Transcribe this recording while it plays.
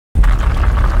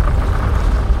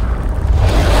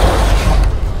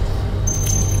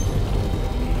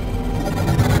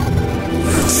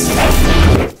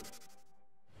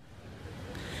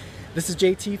This is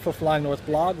JT for Flying North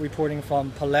Blog, reporting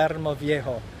from Palermo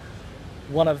Viejo,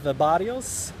 one of the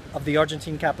barrios of the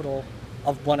Argentine capital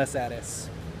of Buenos Aires.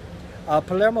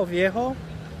 Palermo Viejo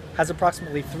has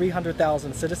approximately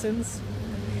 300,000 citizens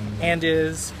and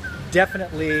is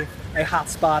definitely a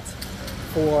hotspot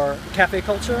for cafe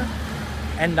culture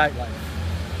and nightlife.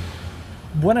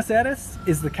 Buenos Aires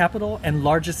is the capital and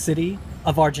largest city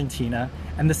of Argentina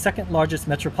and the second largest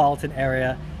metropolitan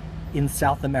area in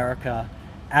South America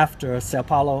after Sao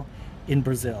Paulo in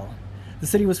Brazil. The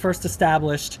city was first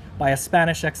established by a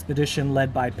Spanish expedition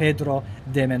led by Pedro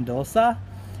de Mendoza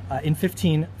in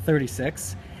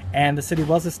 1536, and the city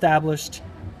was established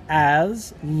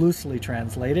as, loosely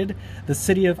translated, the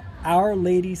city of Our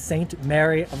Lady Saint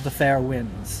Mary of the Fair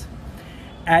Winds.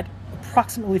 At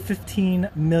approximately 15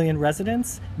 million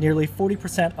residents, nearly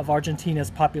 40% of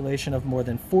Argentina's population of more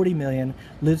than 40 million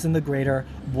lives in the greater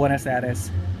Buenos Aires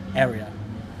area.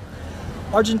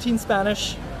 Argentine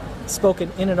Spanish,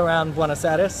 spoken in and around Buenos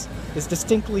Aires, is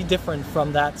distinctly different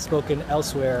from that spoken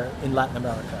elsewhere in Latin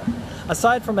America.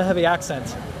 Aside from a heavy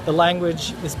accent, the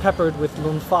language is peppered with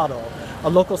lunfardo, a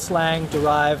local slang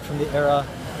derived from the era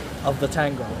of the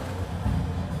tango.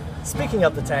 Speaking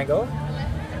of the tango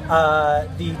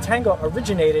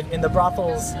originated in the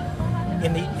brothels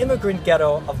in the immigrant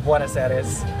ghetto of Buenos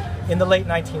Aires in the late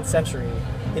 19th century,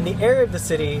 in the area of the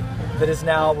city that is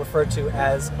now referred to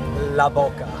as La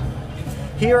Boca.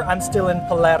 Here I'm still in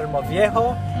Palermo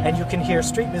Viejo, and you can hear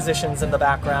street musicians in the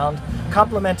background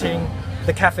complementing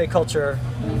the cafe culture,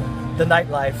 the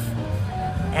nightlife,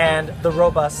 and the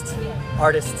robust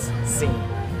artists scene.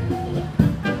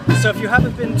 So if you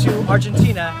haven't been to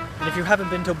Argentina, and if you haven't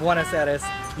been to Buenos Aires,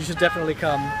 you should definitely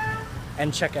come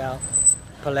and check out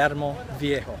Palermo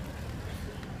Viejo.